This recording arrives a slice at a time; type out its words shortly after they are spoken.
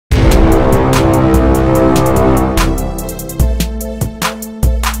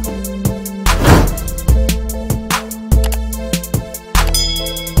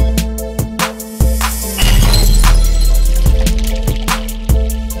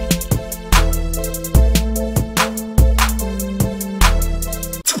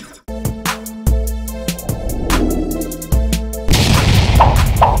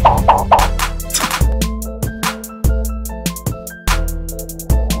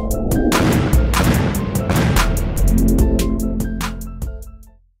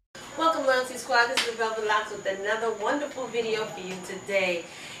video for you today.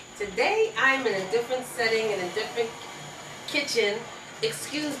 Today I'm in a different setting, in a different kitchen.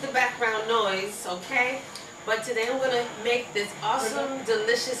 Excuse the background noise, okay? But today I'm going to make this awesome,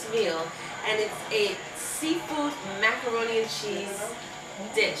 delicious meal. And it's a seafood macaroni and cheese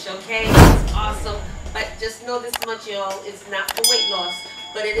dish, okay? It's awesome. But just know this much, y'all. It's not for weight loss,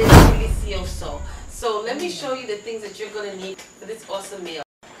 but it is delicioso. So let me show you the things that you're going to need for this awesome meal.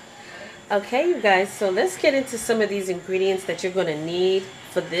 Okay, you guys, so let's get into some of these ingredients that you're going to need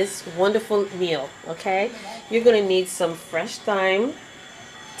for this wonderful meal, okay? You're going to need some fresh thyme,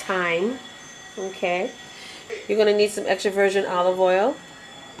 okay? You're going to need some extra virgin olive oil.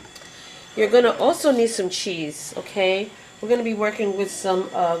 You're going to also need some cheese, okay? We're going to be working with some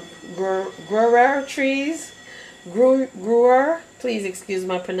Gruyere cheese. Gruyere, please excuse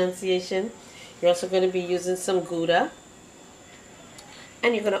my pronunciation. You're also going to be using some Gouda.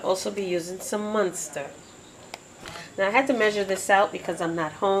 And you're going to also be using some Munster. Now I had to measure this out because I'm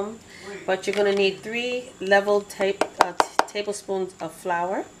not home. But you're going to need 3 level tablespoons of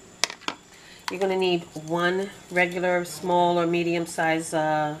flour. You're going to need 1 regular small or medium size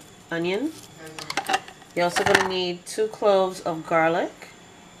onion. You're also going to need 2 cloves of garlic.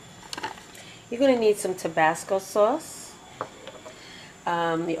 You're going to need some Tabasco sauce.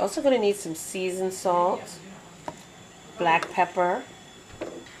 You're also going to need some seasoned salt, black pepper.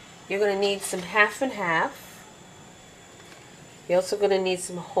 You're going to need some half and half. You're also going to need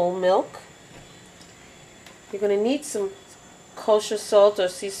some whole milk. You're going to need some kosher salt or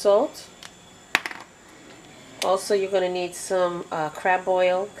sea salt. Also, you're going to need some crab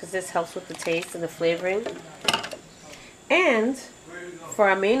oil because this helps with the taste and the flavoring. And for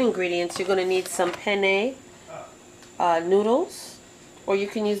our main ingredients, you're going to need some penne noodles, or you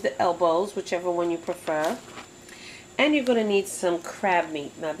can use the elbows, whichever one you prefer. And you're going to need some crab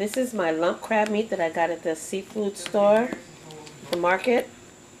meat. Now this is my lump crab meat that I got at the seafood store, the market.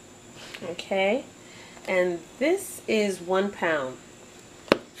 Okay. And this is 1 pound.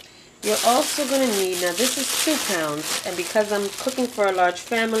 You're also going to need, now this is 2 pounds. And because I'm cooking for a large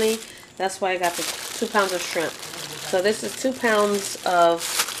family, that's why I got the 2 pounds of shrimp. So this is 2 pounds of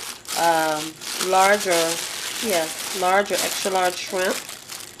large or extra large shrimp.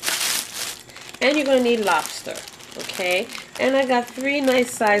 And you're going to need lobster. Okay, and I got 3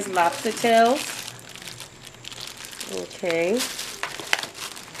 nice sized lobster tails. Okay,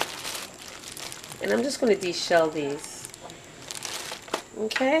 and I'm just going to de-shell these.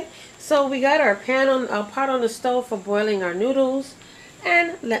 Okay, so we got our pot on the stove for boiling our noodles,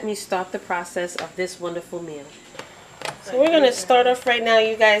 and let me start the process of this wonderful meal. So we're going to start off right now,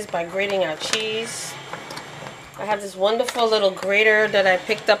 you guys, by grating our cheese. I have this wonderful little grater that I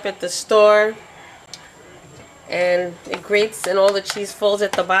picked up at the store. And it grates and all the cheese falls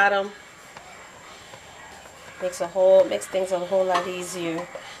at the bottom. Makes things a whole lot easier.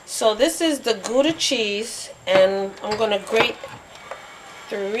 So this is the Gouda cheese, and I'm going to grate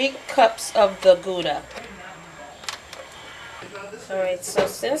 3 cups of the Gouda. Alright, so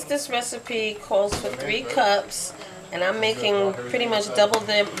since this recipe calls for 3 cups, and I'm making pretty much double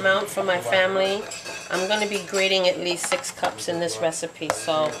the amount for my family, I'm going to be grating at least 6 cups in this recipe.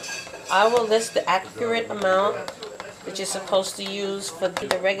 So I will list the accurate amount that you're supposed to use for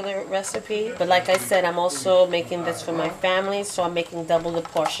the regular recipe. But like I said, I'm also making this for my family, so I'm making double the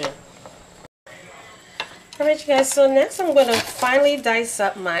portion. Alright, you guys, so next I'm going to finally dice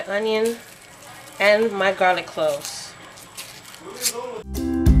up my onion and my garlic cloves.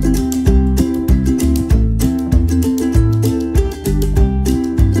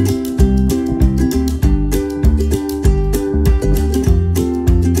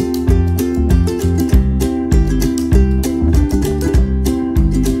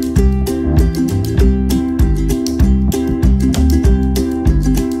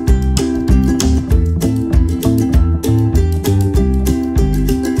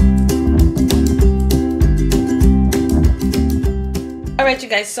 Alright, you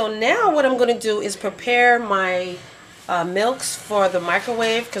guys, so now what I'm going to do is prepare my milks for the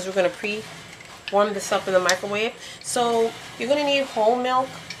microwave, because we're going to pre-warm this up in the microwave. So you're going to need whole milk,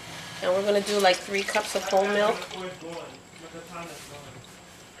 and we're going to do like 3 cups of whole milk.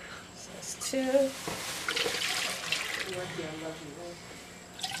 So that's 2.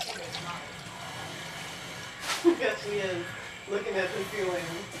 Yes, she is looking at the ceiling.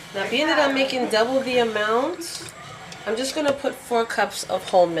 Now being that I'm making double the amount, I'm just going to put 4 cups of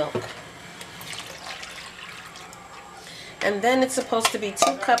whole milk. And then it's supposed to be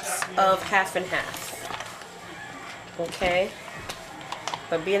 2 cups of half and half. Okay?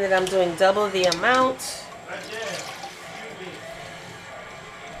 But being that I'm doing double the amount,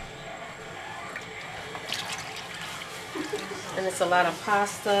 and it's a lot of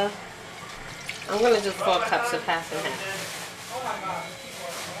pasta. I'm going to do 4 cups of half and half.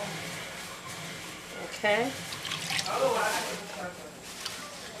 Okay.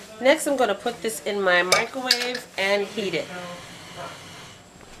 Next, I'm going to put this in my microwave and heat it.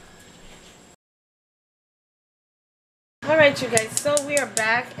 Alright, you guys, so we are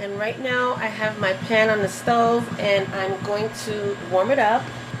back, and right now I have my pan on the stove and I'm going to warm it up,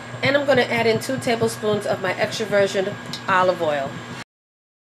 and I'm going to add in 2 tablespoons of my extra virgin olive oil.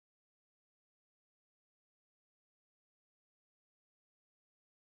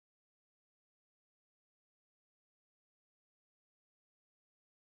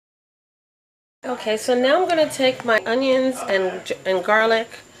 Okay, so now I'm going to take my onions and garlic,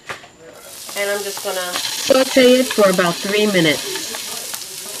 and I'm just going to saute it for about 3 minutes.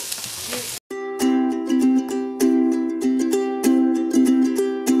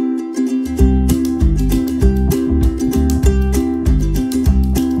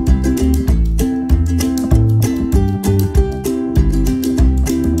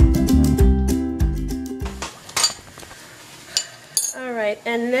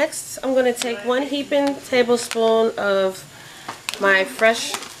 And next, I'm going to take 1 heaping tablespoon of my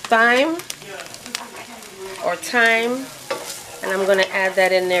fresh thyme or thyme, and I'm going to add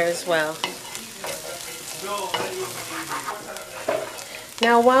that in there as well.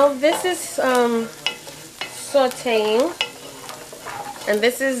 Now, while this is sauteing, and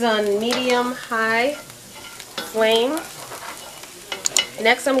this is on medium-high flame,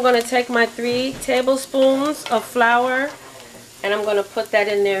 next I'm going to take my 3 tablespoons of flour, and I'm going to put that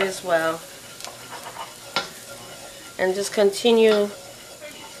in there as well. And just continue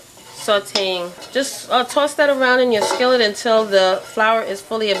sauteing. Just toss that around in your skillet until the flour is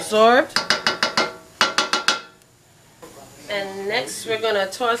fully absorbed. And next we're going to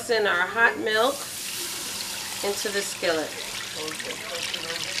toss in our hot milk into the skillet.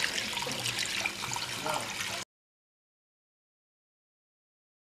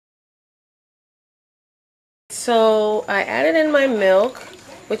 So I added in my milk,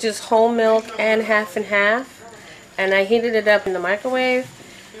 which is whole milk and half and half, and I heated it up in the microwave.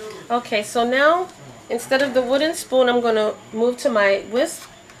 Okay, so now instead of the wooden spoon, I'm going to move to my whisk,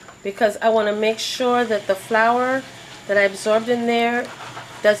 because I want to make sure that the flour that I absorbed in there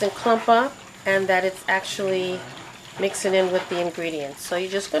doesn't clump up and that it's actually mixing in with the ingredients. So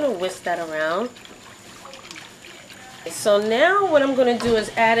you're just going to whisk that around. So now what I'm going to do is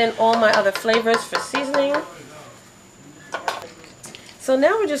add in all my other flavors for seasoning. So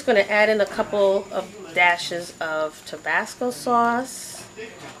now we're just going to add in a couple of dashes of Tabasco sauce,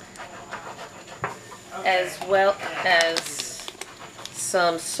 as well as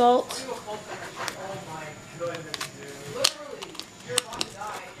some salt,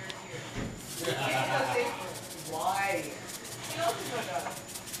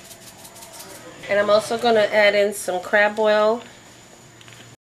 and I'm also going to add in some crab oil.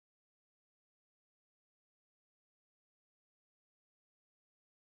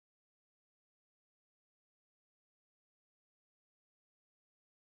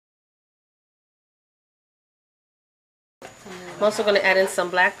 I'm also going to add in some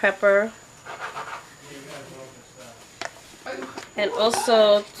black pepper, and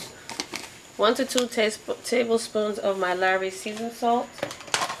also 1 to 2 tablespoons of my Larry seasoned salt.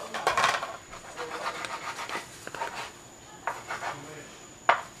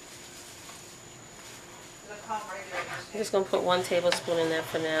 I'm just going to put 1 tablespoon in there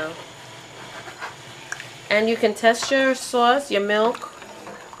for now. And you can test your sauce, your milk.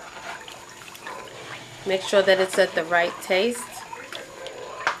 Make sure that it's at the right taste.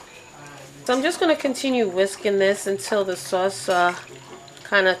 So I'm just going to continue whisking this until the sauce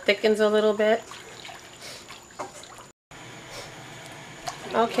kind of thickens a little bit.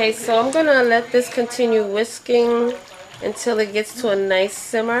 Okay, so I'm going to let this continue whisking until it gets to a nice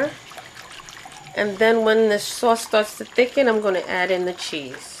simmer. And then when the sauce starts to thicken, I'm going to add in the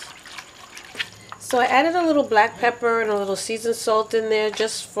cheese. So I added a little black pepper and a little seasoned salt in there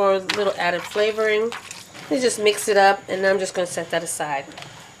just for a little added flavoring. You just mix it up, and I'm just going to set that aside.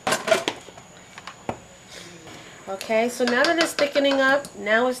 Okay, so now that it's thickening up,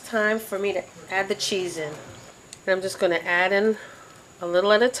 now it's time for me to add the cheese in. And I'm just going to add in a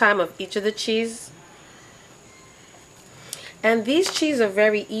little at a time of each of the cheese. And these cheese are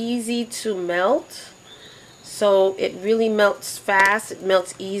very easy to melt, so it really melts fast. It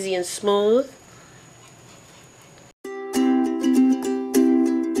melts easy and smooth.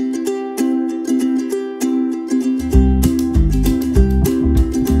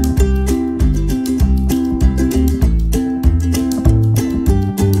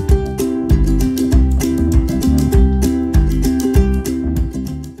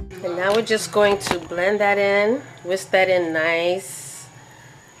 just going to blend that in, whisk that in nice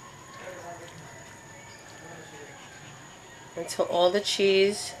until all the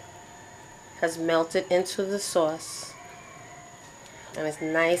cheese has melted into the sauce. And it's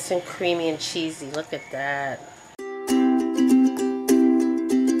nice and creamy and cheesy. Look at that.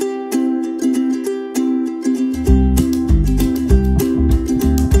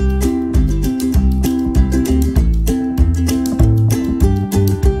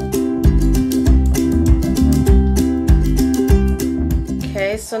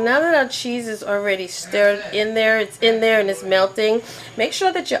 So now that our cheese is already stirred in there, it's in there and it's melting, make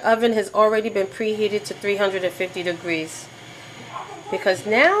sure that your oven has already been preheated to 350 degrees. Because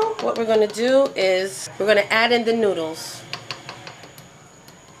now what we're going to do is we're going to add in the noodles.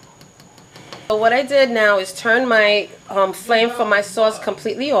 So what I did now is turn my flame for my sauce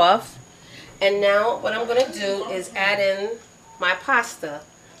completely off. And now what I'm going to do is add in my pasta.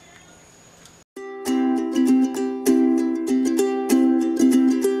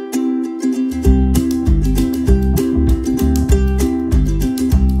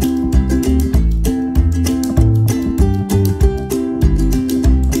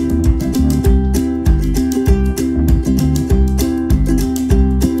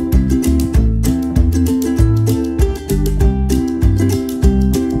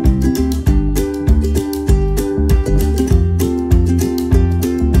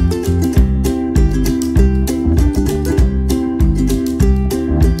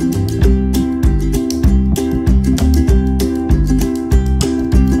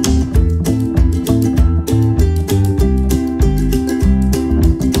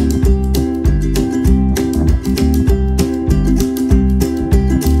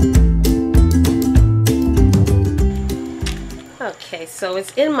 Okay, so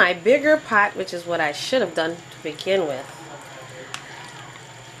it's in my bigger pot, which is what I should have done to begin with.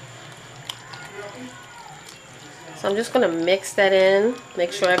 So I'm just going to mix that in,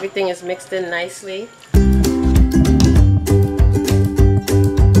 make sure everything is mixed in nicely.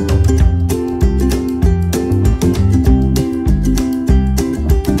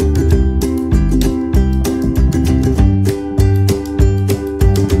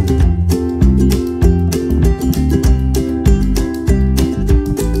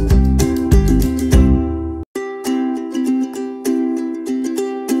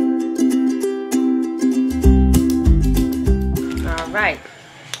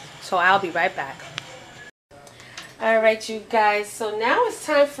 So I'll be right back. Alright you guys, so now it's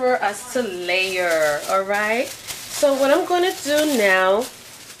time for us to layer. Alright, so what I'm going to do now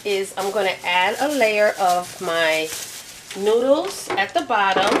is I'm going to add a layer of my noodles at the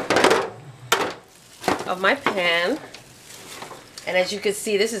bottom of my pan. And as you can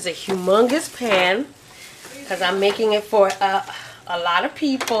see, this is a humongous pan because I'm making it for a lot of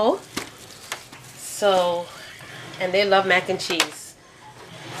people. So, and they love mac and cheese.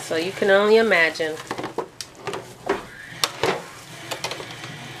 So you can only imagine.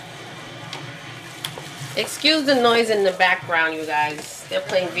 Excuse the noise in the background, you guys. They're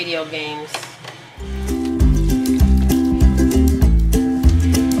playing video games.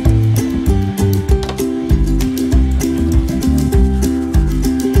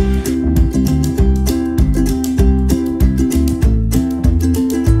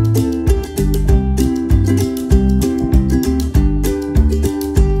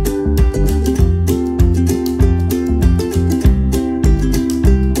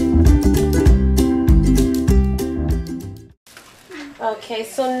 Okay,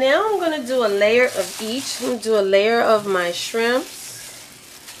 so now I'm going to do a layer of each. I'm going to do a layer of my shrimps.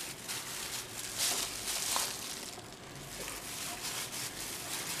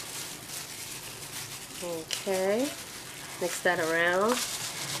 Okay, mix that around.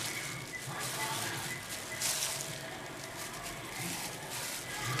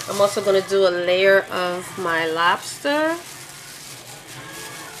 I'm also going to do a layer of my lobster.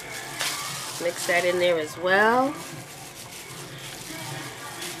 Mix that in there as well.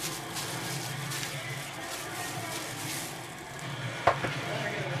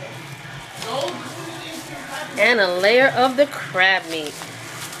 And a layer of the crab meat.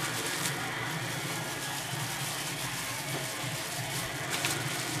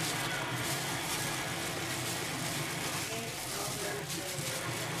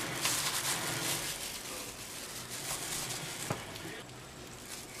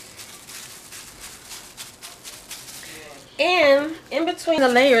 And in between the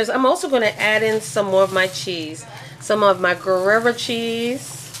layers, I'm also going to add in some more of my cheese. Some of my Gouda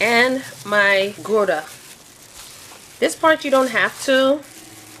cheese and my Gouda. This part you don't have to,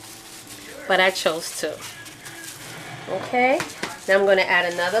 but I chose to. Okay? Now I'm going to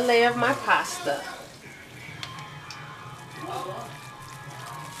add another layer of my pasta.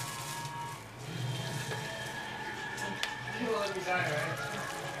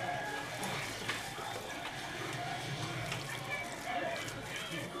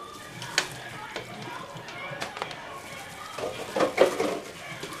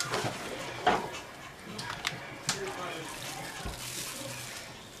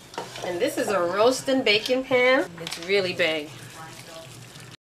 And this is a roasting bacon pan. It's really big.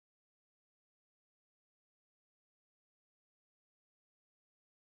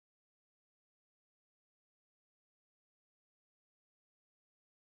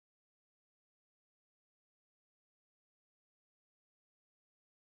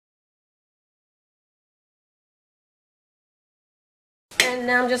 And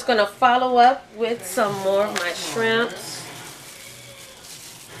now I'm just going to follow up with some more of my shrimps.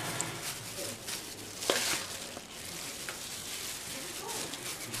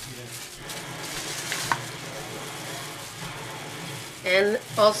 And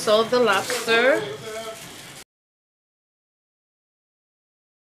also the lobster.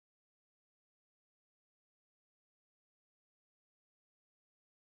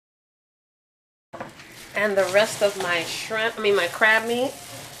 And the rest of my shrimp, my crab meat.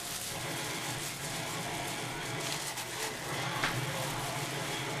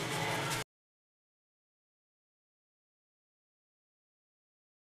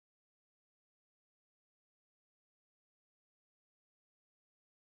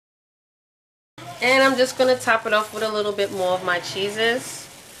 And I'm just going to top it off with a little bit more of my cheeses.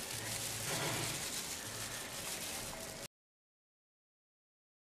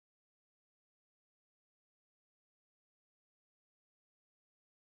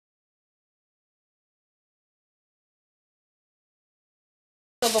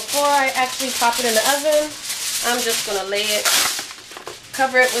 So before I actually pop it in the oven, I'm just going to lay it,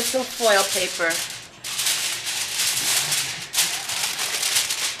 cover it with some foil paper.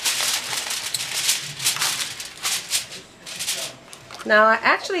 Now I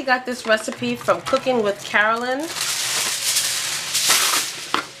actually got this recipe from Cooking with Carolyn, and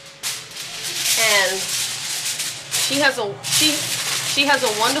she has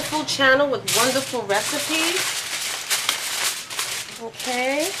a wonderful channel with wonderful recipes.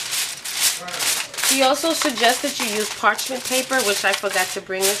 Okay. She also suggests that you use parchment paper, which I forgot to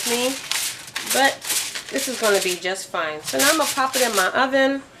bring with me, but this is going to be just fine. So now I'm going to pop it in my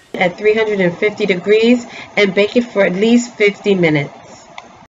oven at 350 degrees and bake it for at least 50 minutes.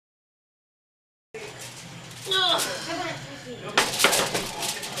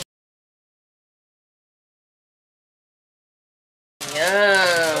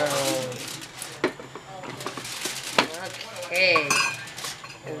 Yum. Okay.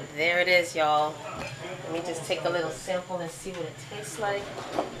 And there it is, y'all. Let me just take a little sample and see what it tastes like.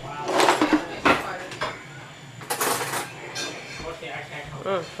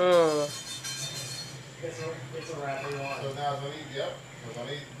 It's a wrap. So now it's on eat, yep. It's on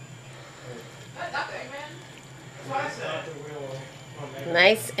eat.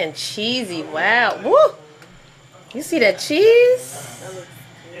 Nice and cheesy. Wow. Woo! You see that cheese?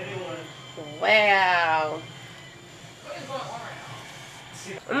 Wow.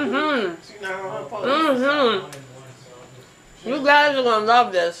 You guys are gonna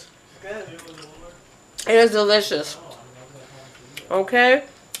love this. It is delicious. Okay,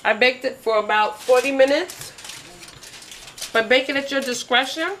 I baked it for about 40 minutes. But bake it at your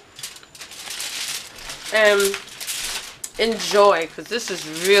discretion and enjoy, because this is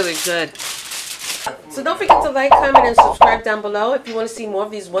really good. So don't forget to like, comment, and subscribe down below if you want to see more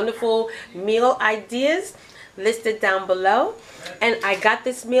of these wonderful meal ideas listed down below. And I got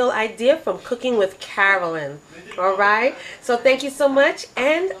this meal idea from Cooking with Carolyn. Alright, so thank you so much,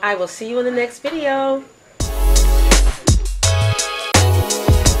 and I will see you in the next video.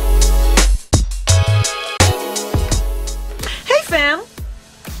 Hey fam,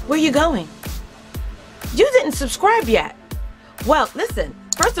 where you going? You didn't subscribe yet. Well, listen,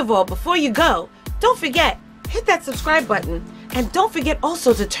 first of all, before you go, don't forget, hit that subscribe button, and don't forget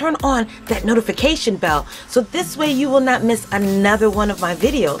also to turn on that notification bell, so this way you will not miss another one of my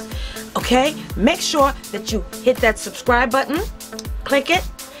videos. Okay? Make sure that you hit that subscribe button, click it,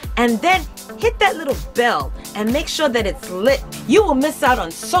 and then hit that little bell and make sure that it's lit. You will miss out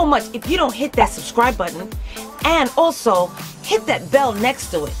on so much if you don't hit that subscribe button, and also hit that bell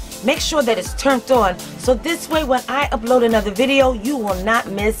next to it. Make sure that it's turned on, so this way when I upload another video, you will not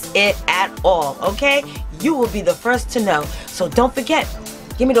miss it at all, okay? You will be the first to know. So don't forget,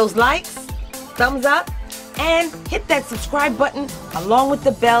 give me those likes, thumbs up, and hit that subscribe button along with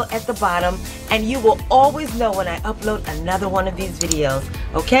the bell at the bottom, and you will always know when I upload another one of these videos.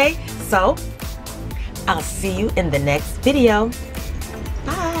 Okay? So, I'll see you in the next video.